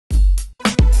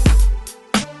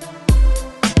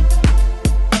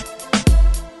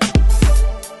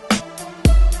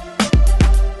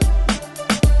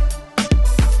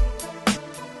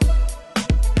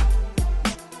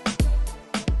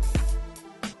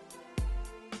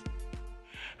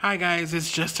Hi guys,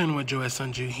 it's Justin with Joe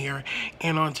Sanju here,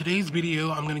 and on today's video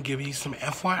I'm going to give you some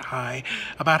FYI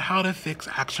about how to fix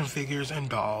action figures and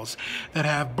dolls that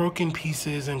have broken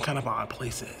pieces in kind of odd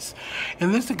places.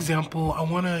 In this example, I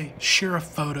want to share a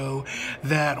photo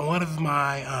that one of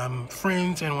my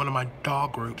friends and one of my doll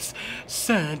groups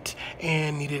sent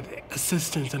and needed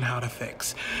assistance in how to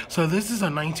fix. So this is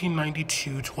a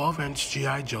 1992 12-inch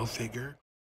G.I. Joe figure.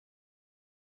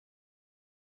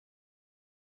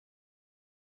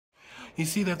 You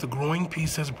see that the growing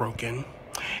piece is broken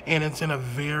and it's in a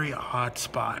very odd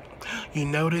spot. You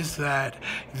notice that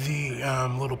the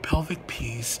little pelvic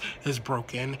piece is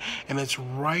broken and it's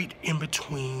right in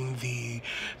between the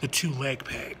two leg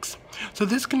pegs. So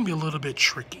this can be a little bit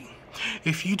tricky.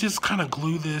 If you just kind of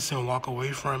glue this and walk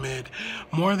away from it,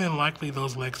 more than likely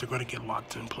those legs are going to get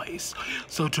locked in place.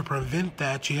 So to prevent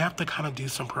that, you have to kind of do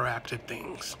some proactive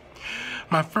things.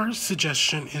 My first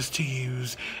suggestion is to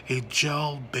use a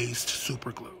gel-based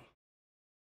super glue.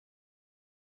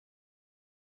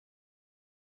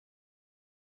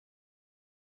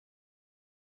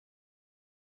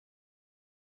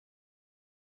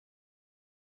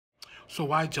 So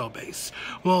why gel-based?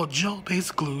 Well,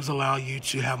 gel-based glues allow you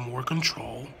to have more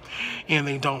control and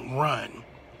they don't run.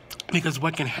 Because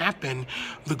what can happen,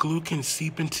 the glue can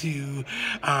seep into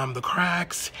the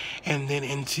cracks and then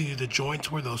into the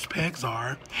joints where those pegs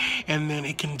are, and then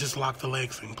it can just lock the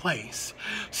legs in place.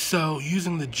 So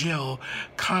using the gel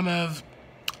kind of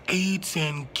aids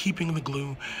in keeping the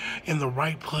glue in the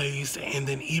right place, and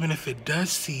then even if it does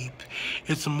seep,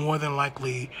 it's more than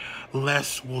likely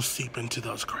less will seep into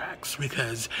those cracks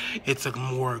because it's a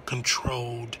more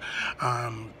controlled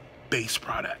base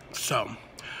product. So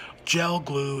gel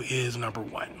glue is number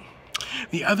one.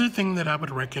 The other thing that I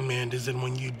would recommend is that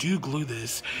when you do glue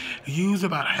this, use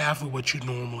about half of what you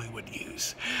normally would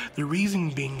use. The reason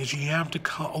being is you have to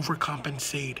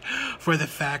overcompensate for the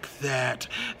fact that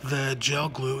the gel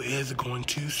glue is going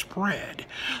to spread.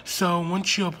 So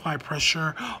once you apply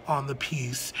pressure on the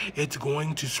piece, it's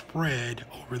going to spread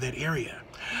over that area.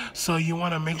 So you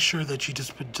want to make sure that you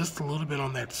just put just a little bit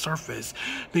on that surface,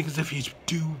 because if you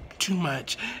do too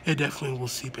much, it definitely will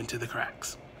seep into the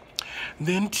cracks.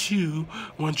 Then two,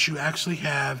 once you actually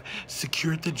have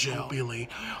secured the gel really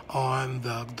on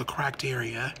the cracked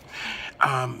area,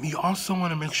 you also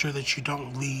want to make sure that you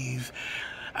don't leave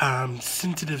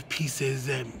sensitive pieces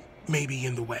that may be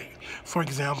in the way. For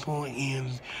example, in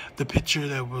the picture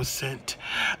that was sent,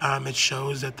 it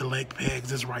shows that the leg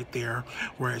pegs is right there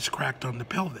where it's cracked on the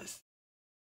pelvis.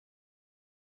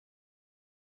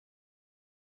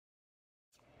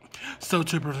 So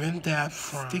to prevent that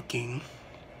from sticking,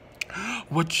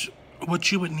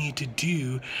 what you would need to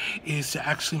do is to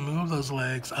actually move those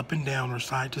legs up and down or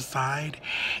side to side,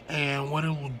 and what it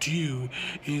will do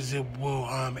is it will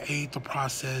aid the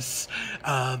process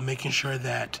of making sure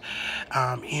that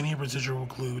any residual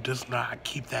glue does not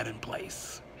keep that in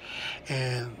place.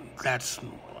 And that's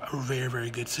a very, very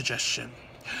good suggestion.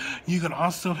 You can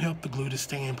also help the glue to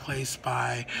stay in place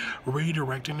by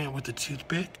redirecting it with a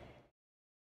toothpick.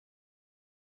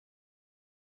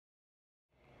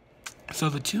 So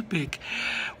the toothpick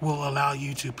will allow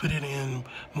you to put it in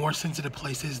more sensitive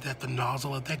places that the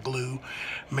nozzle of that glue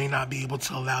may not be able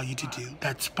to allow you to do.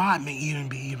 That spot may even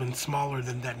be even smaller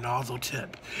than that nozzle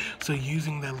tip. So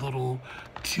using that little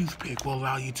toothpick will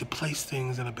allow you to place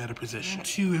things in a better position.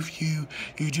 Two, if you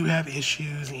do have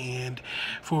issues and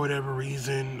for whatever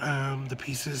reason the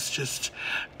pieces just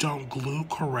don't glue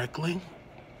correctly,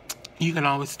 you can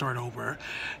always start over.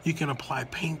 You can apply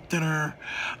paint thinner.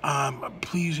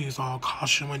 Please use all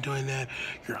caution when doing that.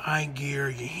 Your eye gear,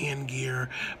 your hand gear,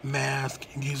 mask,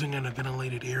 using it in a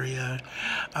ventilated area,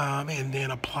 and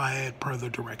then apply it per the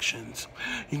directions.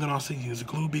 You can also use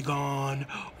Glue Be Gone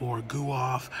or Goo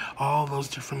Off, all those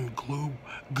different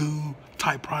goo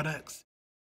type products.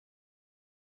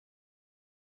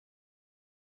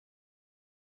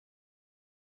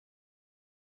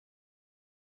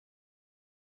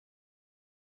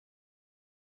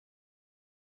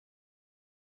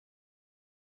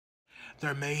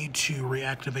 They're made to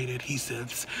reactivate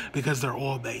adhesives because they're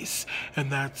oil-based,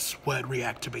 and that's what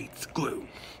reactivates glue.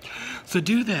 So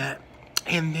do that.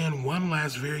 And then one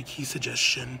last very key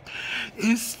suggestion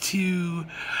is to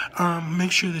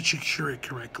make sure that you cure it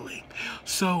correctly.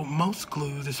 So most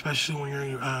glues, especially when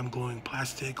you're gluing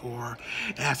plastic or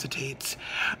acetates,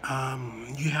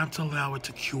 you have to allow it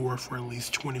to cure for at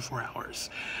least 24 hours.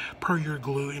 Per your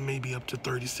glue, it may be up to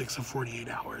 36 or 48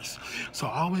 hours. So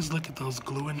always look at those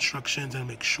glue instructions and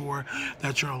make sure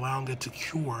that you're allowing it to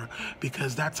cure,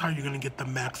 because that's how you're going to get the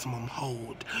maximum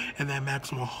hold. And that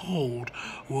maximum hold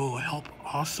will help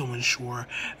also ensure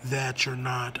that you're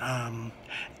not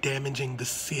damaging the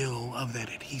seal of that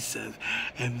adhesive,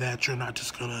 and that you're not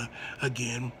just gonna,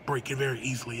 again, break it very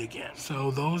easily again.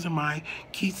 So those are my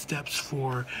key steps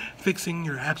for fixing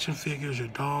your action figures, your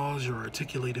dolls, your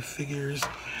articulated figures.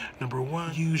 Number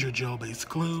one, use your gel-based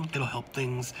glue. It'll help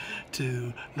things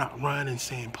to not run and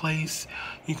stay in place.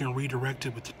 You can redirect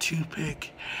it with a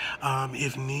toothpick.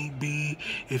 If need be,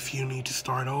 if you need to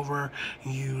start over,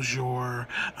 use your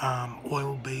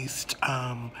oil-based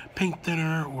paint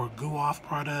thinner or Goo Off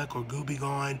product or Goo Be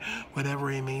Gone, whatever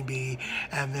it may be.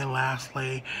 And then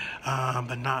lastly,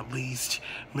 but not least,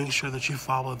 make sure that you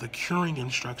follow the curing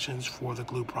instructions for the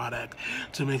glue product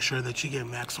to make sure that you get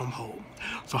maximum hold.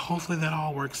 So hopefully that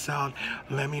all works out.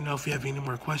 Let me know if you have any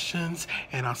more questions,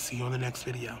 and I'll see you on the next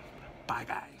video. Bye,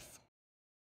 guys.